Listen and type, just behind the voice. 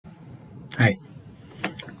Hi,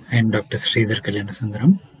 I'm Dr. Sridhar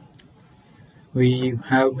Kalyanasundaram. We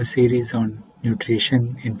have a series on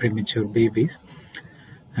nutrition in premature babies,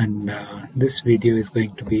 and this video is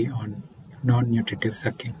going to be on non-nutritive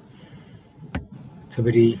sucking. It's a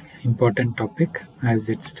very important topic as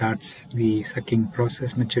it starts the sucking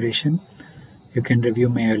process maturation. You can review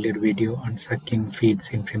my earlier video on sucking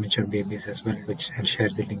feeds in premature babies as well, which I'll share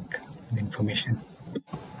the link, the information.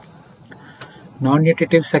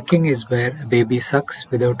 Non-nutritive sucking is where a baby sucks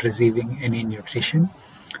without receiving any nutrition,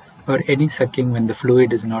 or any sucking when the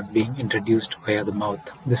fluid is not being introduced via the mouth.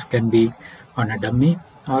 This can be on a dummy,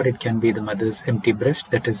 or it can be the mother's empty breast,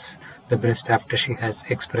 that is the breast after she has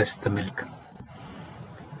expressed the milk.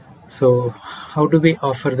 So how do we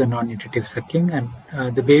offer the non-nutritive sucking? And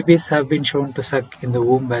the babies have been shown to suck in the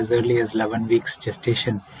womb as early as 11 weeks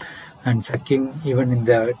gestation, and sucking even in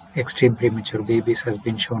the extreme premature babies has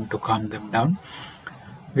been shown to calm them down.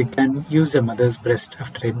 We can use a mother's breast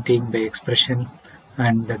after emptying by expression,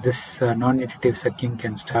 and this non-nutritive sucking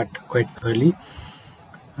can start quite early.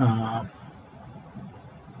 The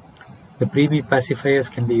preemie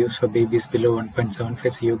pacifiers can be used for babies below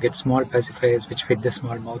 1.75, so you get small pacifiers which fit the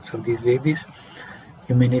small mouths of these babies.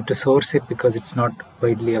 You may need to source it because it's not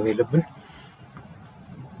widely available.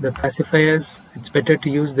 The pacifiers, it's better to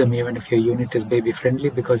use them even if your unit is baby friendly,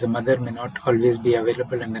 because the mother may not always be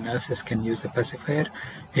available and the nurses can use the pacifier.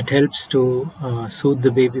 It helps to soothe the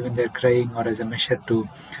baby when they're crying, or as a measure to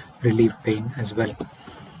relieve pain as well.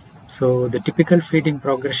 So the typical feeding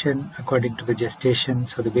progression according to the gestation,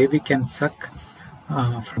 so the baby can suck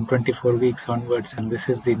from 24 weeks onwards, and this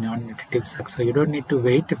is the non-nutritive suck. So you don't need to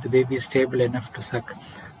wait. If the baby is stable enough to suck,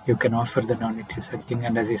 you can offer the non-nutritive sucking,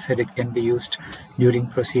 and as I said, it can be used during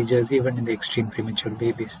procedures even in the extreme premature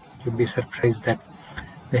babies. You'll be surprised that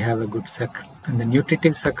they have a good suck. And the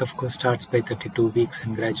nutritive suck, of course, starts by 32 weeks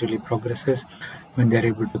and gradually progresses when they're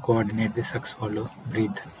able to coordinate the suck, swallow,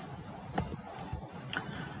 breathe.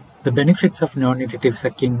 The benefits of non-nutritive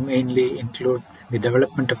sucking mainly include the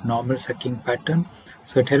development of normal sucking pattern.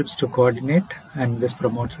 So it helps to coordinate, and this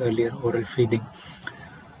promotes earlier oral feeding.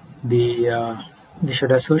 We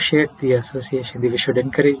should we should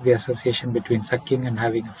encourage the association between sucking and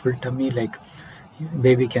having a full tummy, like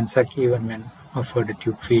baby can suck even when offered a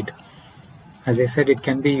tube feed. As I said, it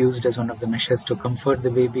can be used as one of the measures to comfort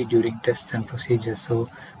the baby during tests and procedures. So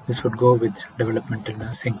this would go with developmental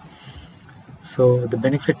nursing. So the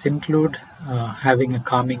benefits include having a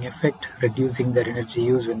calming effect, reducing their energy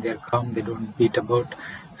use. When they are calm, they don't beat about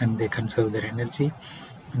and they conserve their energy.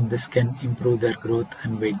 And this can improve their growth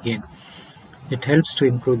and weight gain. It helps to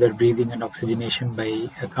improve their breathing and oxygenation by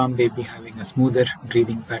a calm baby having a smoother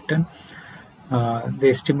breathing pattern.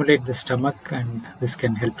 They stimulate the stomach, and this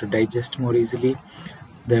can help to digest more easily.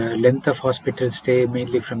 The length of hospital stay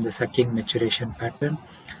mainly from the sucking maturation pattern,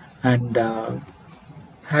 and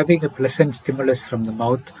having a pleasant stimulus from the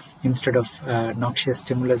mouth instead of noxious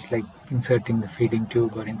stimulus like inserting the feeding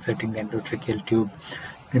tube or inserting the endotracheal tube,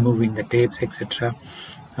 removing the tapes, etc.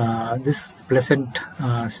 This pleasant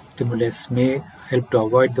stimulus may help to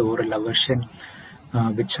avoid the oral aversion,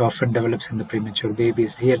 which often develops in the premature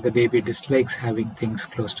babies. Here the baby dislikes having things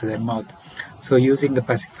close to their mouth. So using the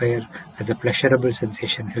pacifier as a pleasurable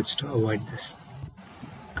sensation helps to avoid this.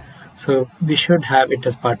 So we should have it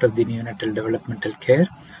as part of the neonatal developmental care,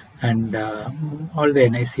 and all the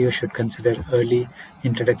NICU should consider early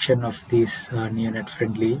introduction of these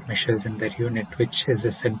neonate-friendly measures in their unit, which is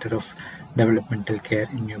the center of developmental care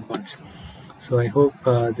in newborns. So I hope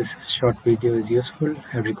this short video is useful.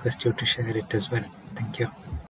 I request you to share it as well. Thank you.